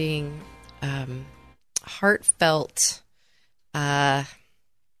finding heartfelt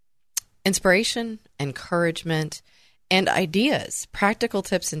inspiration, encouragement, and ideas, practical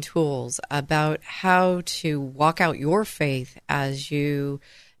tips and tools about how to walk out your faith as you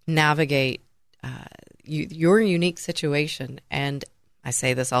navigate your unique situation. And I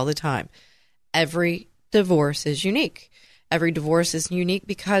say this all the time, every divorce is unique. Every divorce is unique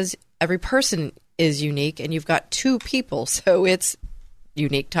because every person is unique, and you've got two people, so it's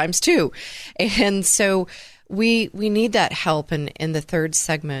unique times two. And so we need that help. And in the third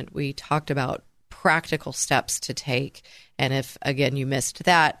segment, we talked about practical steps to take. And if, again, you missed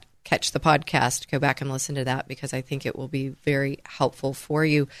that, catch the podcast, go back and listen to that, because I think it will be very helpful for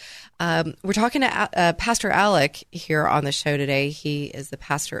you. We're talking to Pastor Alec here on the show today. He is the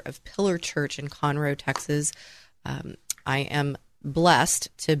pastor of Pillar Church in Conroe, Texas. I am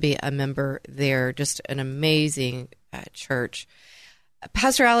blessed to be a member there, just an amazing church.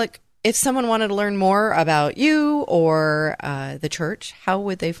 Pastor Alec, if someone wanted to learn more about you or the church, how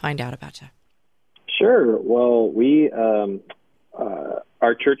would they find out about you? Sure. Well,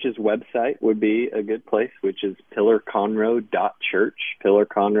 our church's website would be a good place, which is pillarconroe.church,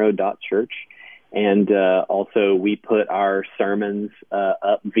 pillarconroe.church. And also, we put our sermons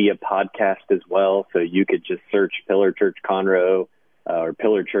up via podcast as well. So you could just search Pillar Church Conroe or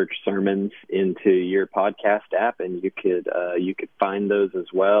Pillar Church Sermons into your podcast app, and you could find those as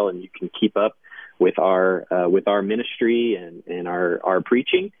well. And you can keep up with our ministry and our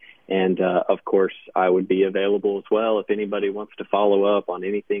preaching. And of course, I would be available as well if anybody wants to follow up on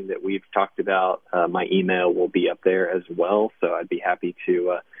anything that we've talked about. My email will be up there as well, so I'd be happy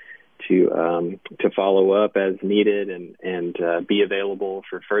to follow up as needed and be available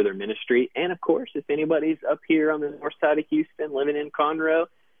for further ministry. And of course, if anybody's up here on the north side of Houston, living in Conroe,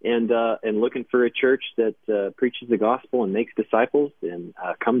 and looking for a church that preaches the gospel and makes disciples, then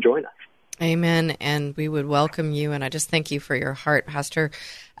come join us. Amen. And we would welcome you. And I just thank you for your heart, Pastor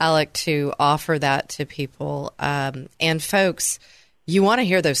Alec, to offer that to people. And folks, you want to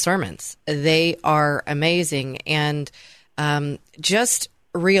hear those sermons. They are amazing and just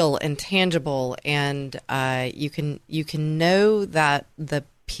real and tangible. And you can know that the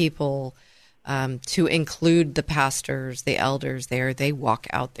people, to include the pastors, the elders there, they walk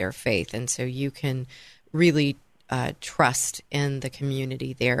out their faith. And so you can really trust in the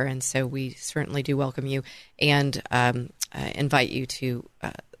community there. And so we certainly do welcome you and invite you to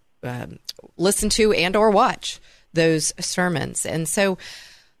listen to and or watch those sermons. And so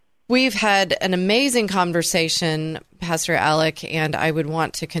we've had an amazing conversation, Pastor Alec, and I would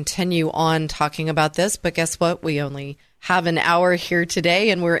want to continue on talking about this, but guess what? We only have an hour here today,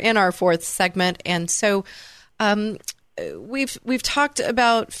 and we're in our fourth segment. And so we've talked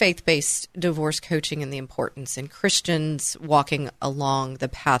about faith-based divorce coaching and the importance, and Christians walking along the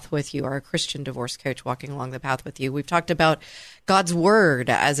path with you, or a Christian divorce coach walking along the path with you. We've talked about God's word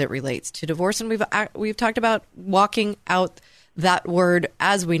as it relates to divorce, and we've talked about walking out that word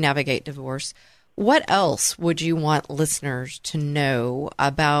as we navigate divorce. What else would you want listeners to know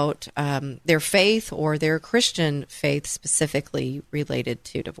about their faith or their Christian faith specifically related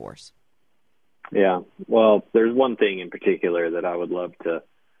to divorce? Yeah, well, there's one thing in particular that I would love to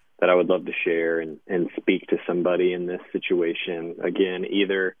share and speak to somebody in this situation. Again,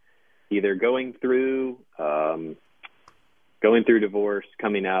 either going through divorce,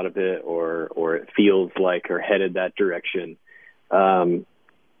 coming out of it, or it feels like or headed that direction.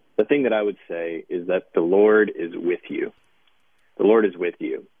 The thing that I would say is that the Lord is with you. The Lord is with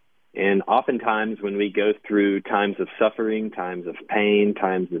you. And oftentimes when we go through times of suffering, times of pain,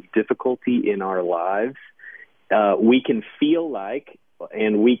 times of difficulty in our lives, we can feel like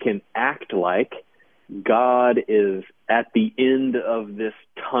and we can act like God is at the end of this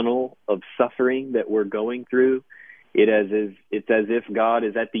tunnel of suffering that we're going through. It's as if God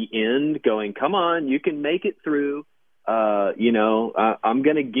is at the end going, come on, you can make it through. I'm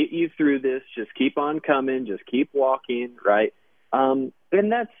going to get you through this. Just keep on coming. Just keep walking, right? And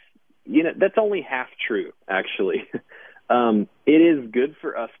that's only half true, actually. It is good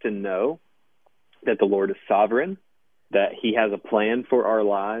for us to know that the Lord is sovereign, that he has a plan for our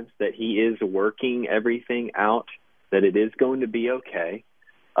lives, that he is working everything out, that it is going to be okay.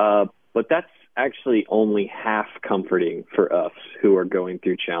 But that's actually only half comforting for us who are going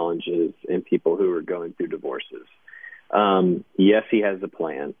through challenges and people who are going through divorces. Yes, he has a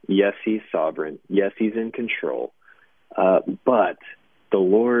plan. Yes, he's sovereign. Yes, he's in control. But the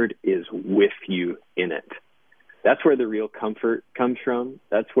Lord is with you in it. That's where the real comfort comes from.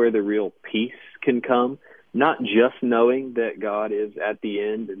 That's where the real peace can come. Not just knowing that God is at the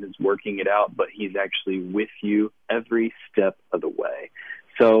end and is working it out, but he's actually with you every step of the way.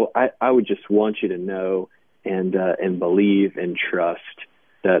 So I would just want you to know and believe and trust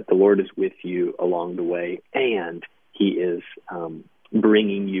that the Lord is with you along the way, and he is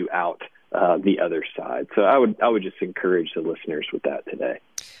bringing you out the other side. So I would just encourage the listeners with that today.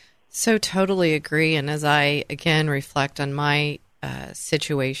 So totally agree. And as I, again, reflect on my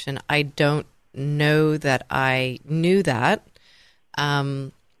situation, I don't know that I knew that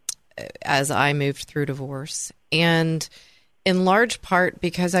as I moved through divorce. And in large part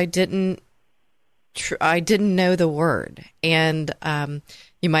because I didn't know the word. And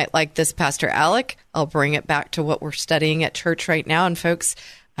you might like this, Pastor Alec. I'll bring it back to what we're studying at church right now. And folks,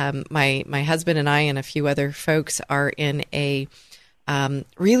 my husband and I and a few other folks are in a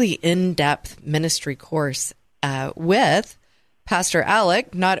really in-depth ministry course with Pastor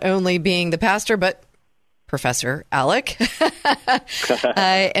Alec, not only being the pastor, but Professor Alec.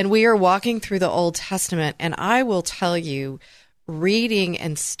 And we are walking through the Old Testament. And I will tell you, reading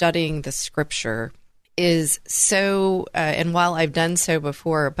and studying the scripture is so, and while I've done so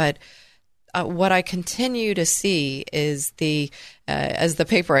before, but what I continue to see is as the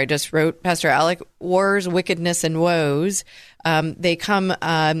paper I just wrote, Pastor Alec, wars, wickedness, and woes, they come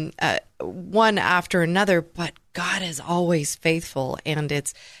one after another, but God is always faithful. And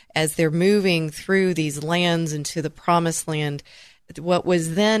it's as they're moving through these lands into the promised land, what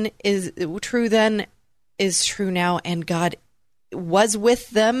was then is true then is true now, and God was with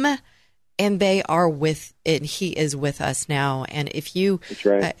them, and they are with it. He is with us now. And if you, That's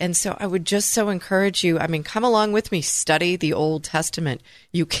right. And so I would just so encourage you, I mean, come along with me, study the Old Testament.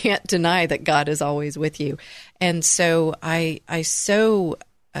 You can't deny that God is always with you. And so I so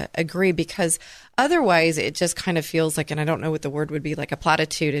agree, because otherwise it just kind of feels like, and I don't know what the word would be, like a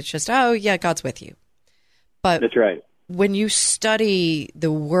platitude. It's just, oh yeah, God's with you. But That's right. When you study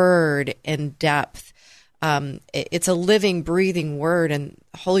the word in depth, it's a living, breathing word, and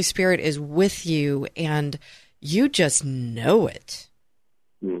Holy Spirit is with you, and you just know it.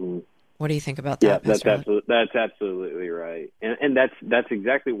 Mm-hmm. What do you think about that? Yeah, Pastor that's absolutely right, and that's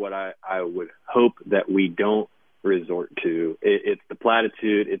exactly what I would hope that we don't resort to. It's the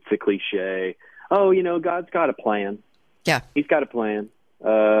platitude, it's the cliche. Oh, God's got a plan. Yeah, He's got a plan.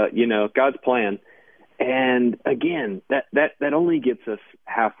 God's plan. And again, that only gets us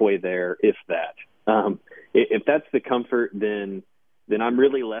halfway there, if that. If that's the comfort, then I'm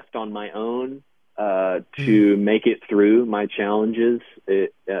really left on my own to make it through my challenges. Is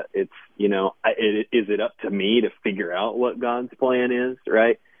it up to me to figure out what God's plan is,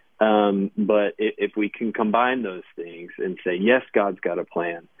 right? But if we can combine those things and say, yes, God's got a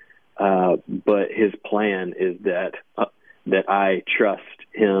plan, but His plan is that I trust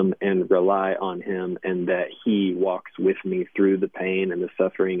Him and rely on Him, and that He walks with me through the pain and the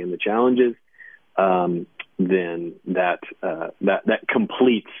suffering and the challenges, then that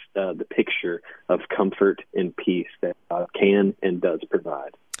completes the picture of comfort and peace that God can and does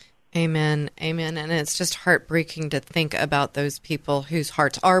provide. Amen. Amen. And it's just heartbreaking to think about those people whose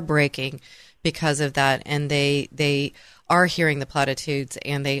hearts are breaking because of that, and they are hearing the platitudes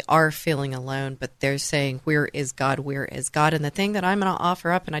and they are feeling alone, but they're saying, where is God? Where is God? And the thing that I'm going to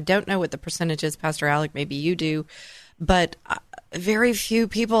offer up, and I don't know what the percentage is, Pastor Alec, maybe you do, but very few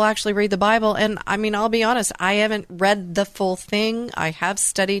people actually read the Bible. And I mean, I'll be honest, I haven't read the full thing. I have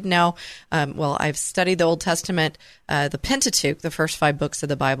studied now. I've studied the Old Testament, the Pentateuch, the first 5 books of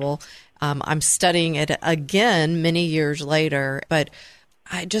the Bible. I'm studying it again many years later, but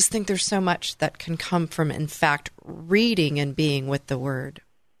I just think there's so much that can come from, in fact, reading and being with the Word.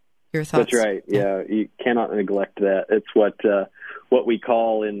 Your thoughts? That's right. Yeah, you cannot neglect that. It's what we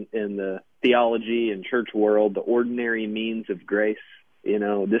call in the theology and church world the ordinary means of grace.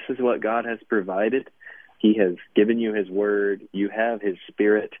 This is what God has provided. He has given you His Word. You have His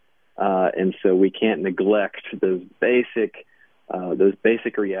Spirit, and so we can't neglect those basic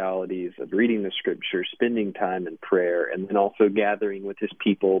realities of reading the Scripture, spending time in prayer, and then also gathering with His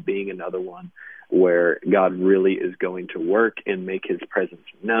people being another one where God really is going to work and make His presence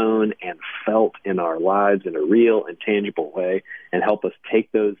known and felt in our lives in a real and tangible way, and help us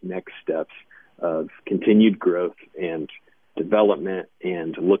take those next steps of continued growth and development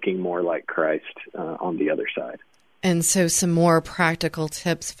and looking more like Christ on the other side. And so some more practical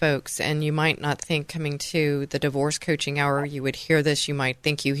tips, folks, and you might not think coming to the Divorce Coaching Hour, you would hear this. You might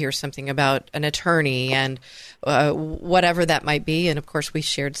think you hear something about an attorney and whatever that might be. And, of course, we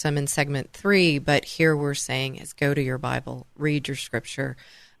shared some in segment 3, but here we're saying is go to your Bible, read your Scripture.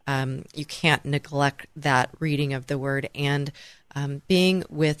 You can't neglect that reading of the Word and being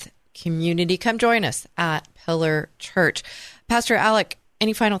with community. Come join us at Pillar Church. Pastor Alec,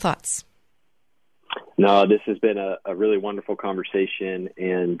 any final thoughts? No, this has been a really wonderful conversation.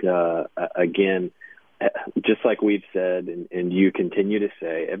 And again, just like we've said, and you continue to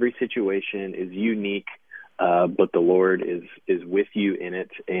say, every situation is unique, but the Lord is with you in it.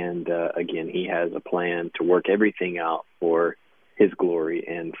 And again, He has a plan to work everything out for His glory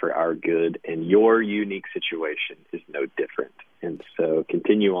and for our good. And your unique situation is no different. And so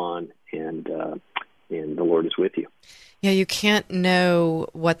continue on, and the Lord is with you. Yeah, you can't know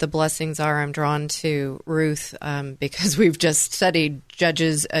what the blessings are. I'm drawn to Ruth because we've just studied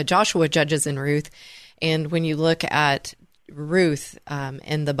Joshua, Judges, and Ruth. And when you look at Ruth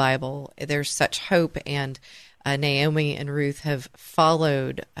in the Bible, there's such hope. And Naomi and Ruth have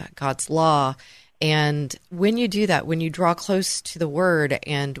followed God's law. And when you do that, when you draw close to the Word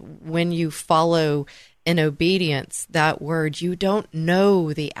and when you follow in obedience that Word, you don't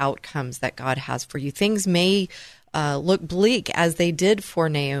know the outcomes that God has for you. Things may look bleak, as they did for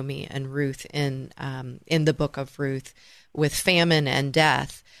Naomi and Ruth in the book of Ruth, with famine and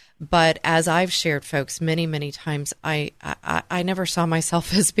death. But as I've shared, folks, many, many times, I never saw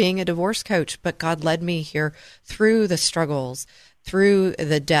myself as being a divorce coach, but God led me here through the struggles, through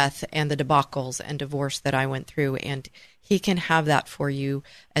the death and the debacles and divorce that I went through, and He can have that for you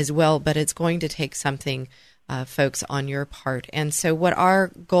as well, but it's going to take something, folks, on your part. And so what our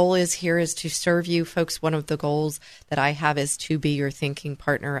goal is here is to serve you, folks. One of the goals that I have is to be your thinking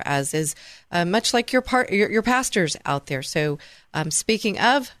partner, as is much like your pastors out there. So speaking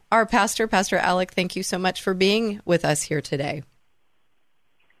of our pastor, Pastor Alec, thank you so much for being with us here today.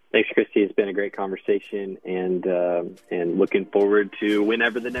 Thanks, Christy. It's been a great conversation, and looking forward to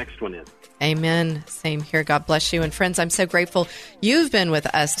whenever the next one is. Amen. Same here. God bless you. And friends, I'm so grateful you've been with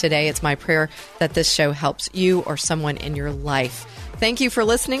us today. It's my prayer that this show helps you or someone in your life. Thank you for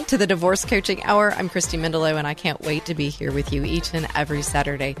listening to the Divorce Coaching Hour. I'm Christy Mendelow, and I can't wait to be here with you each and every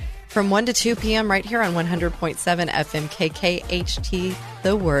Saturday from 1 to 2 p.m. right here on 100.7 FM KKHT,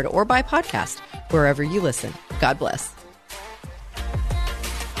 The Word, or by podcast, wherever you listen. God bless.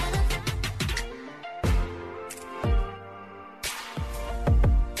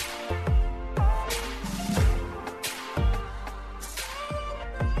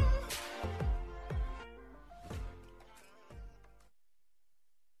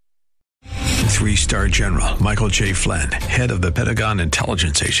 Three-star General Michael J. Flynn, head of the Pentagon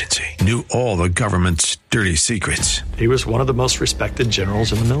Intelligence Agency, knew all the government's dirty secrets. He was one of the most respected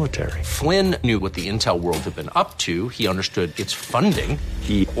generals in the military. Flynn knew what the intel world had been up to. He understood its funding.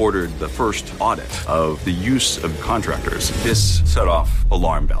 He ordered the first audit of the use of contractors. This set off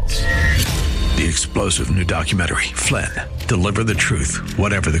alarm bells. The explosive new documentary, Flynn, Deliver the Truth,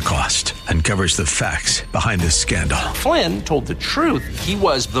 Whatever the Cost, uncovers the facts behind this scandal. Flynn told the truth. He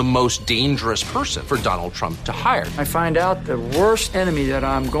was the most dangerous person for Donald Trump to hire. I find out the worst enemy that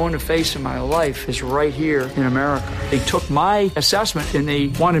I'm going to face in my life is right here in America. They took my assessment and they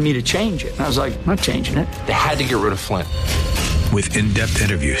wanted me to change it. And I was like, I'm not changing it. They had to get rid of Flynn. With in-depth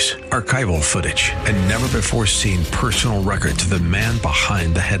interviews, archival footage, and never-before-seen personal records of the man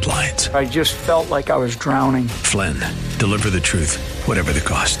behind the headlines. I just felt like I was drowning. Flynn, Deliver the Truth, Whatever the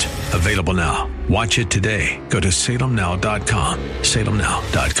Cost. Available now. Watch it today. Go to salemnow.com.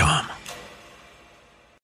 salemnow.com.